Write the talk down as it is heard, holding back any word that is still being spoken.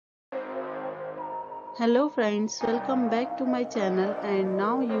Hello friends, welcome back to my channel and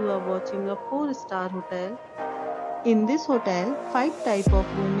now you are watching a 4-star hotel. In this hotel, 5 type of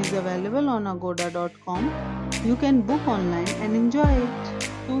room is available on agoda.com. You can book online and enjoy it.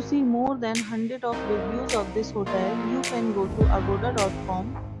 To see more than 100 of reviews of this hotel, you can go to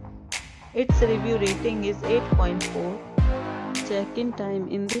agoda.com. Its review rating is 8.4. Check-in time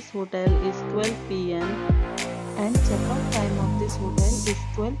in this hotel is 12 p.m. and check-out time of this hotel is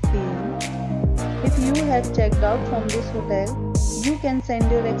 12 p.m. If you have checked out from this hotel, you can send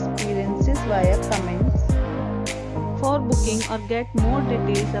your experiences via comments. For booking or get more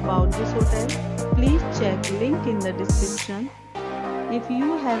details about this hotel, please check link in the description. If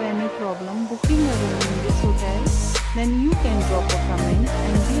you have any problem booking a room in this hotel, then you can drop a comment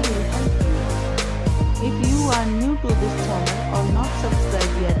and we will help you. If you are new to this channel or not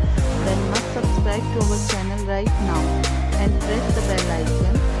subscribed yet, then must subscribe to our channel right now and press the bell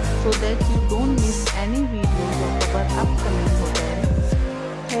icon so that you don't miss any videos of our upcoming hotel.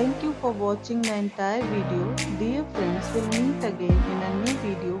 Thank you for watching the entire video. Dear friends, we'll meet again in a new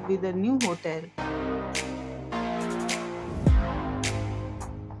video with a new hotel.